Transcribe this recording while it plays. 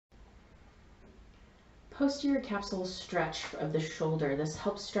Posterior capsule stretch of the shoulder. This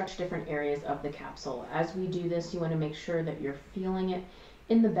helps stretch different areas of the capsule. As we do this, you want to make sure that you're feeling it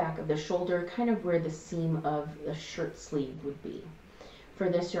in the back of the shoulder, kind of where the seam of the shirt sleeve would be. For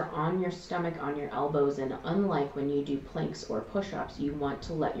this, you're on your stomach, on your elbows, and unlike when you do planks or push-ups, you want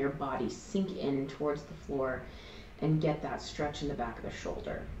to let your body sink in towards the floor and get that stretch in the back of the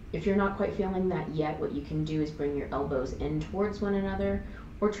shoulder. If you're not quite feeling that yet, what you can do is bring your elbows in towards one another,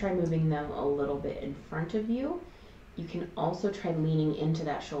 or try moving them a little bit in front of you. You can also try leaning into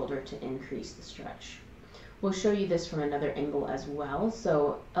that shoulder to increase the stretch. We'll show you this from another angle as well.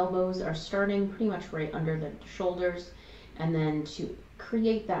 So elbows are starting pretty much right under the shoulders, and then to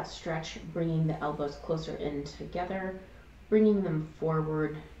create that stretch, bringing the elbows closer in together, bringing them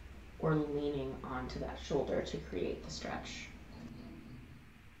forward, or leaning onto that shoulder to create the stretch.